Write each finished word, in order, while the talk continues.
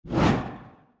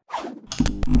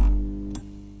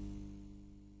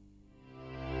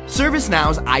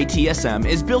ServiceNow's ITSM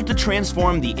is built to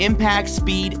transform the impact,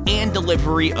 speed, and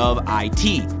delivery of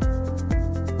IT.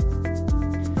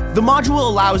 The module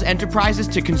allows enterprises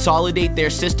to consolidate their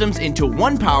systems into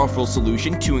one powerful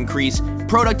solution to increase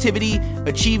productivity,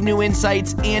 achieve new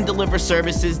insights, and deliver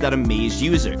services that amaze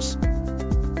users.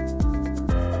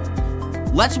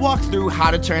 Let's walk through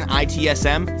how to turn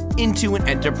ITSM into an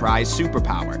enterprise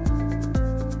superpower.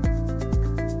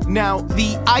 Now,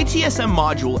 the ITSM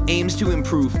module aims to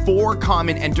improve 4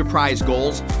 common enterprise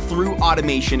goals through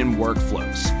automation and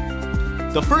workflows.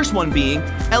 The first one being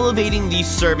elevating the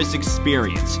service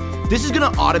experience. This is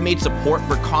going to automate support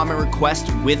for common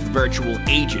requests with virtual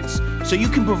agents, so you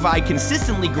can provide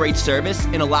consistently great service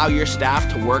and allow your staff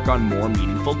to work on more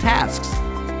meaningful tasks.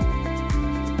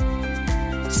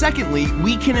 Secondly,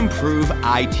 we can improve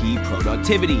IT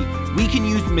productivity. We can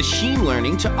use machine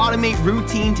learning to automate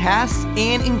routine tasks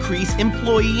and increase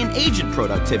employee and agent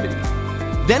productivity.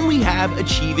 Then we have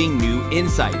achieving new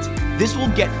insights. This will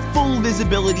get full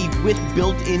visibility with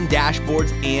built-in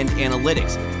dashboards and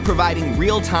analytics, providing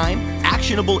real-time,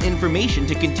 actionable information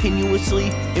to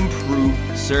continuously improve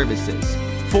services.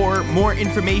 For more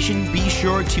information, be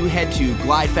sure to head to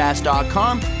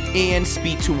glidefast.com and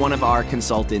speak to one of our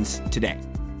consultants today.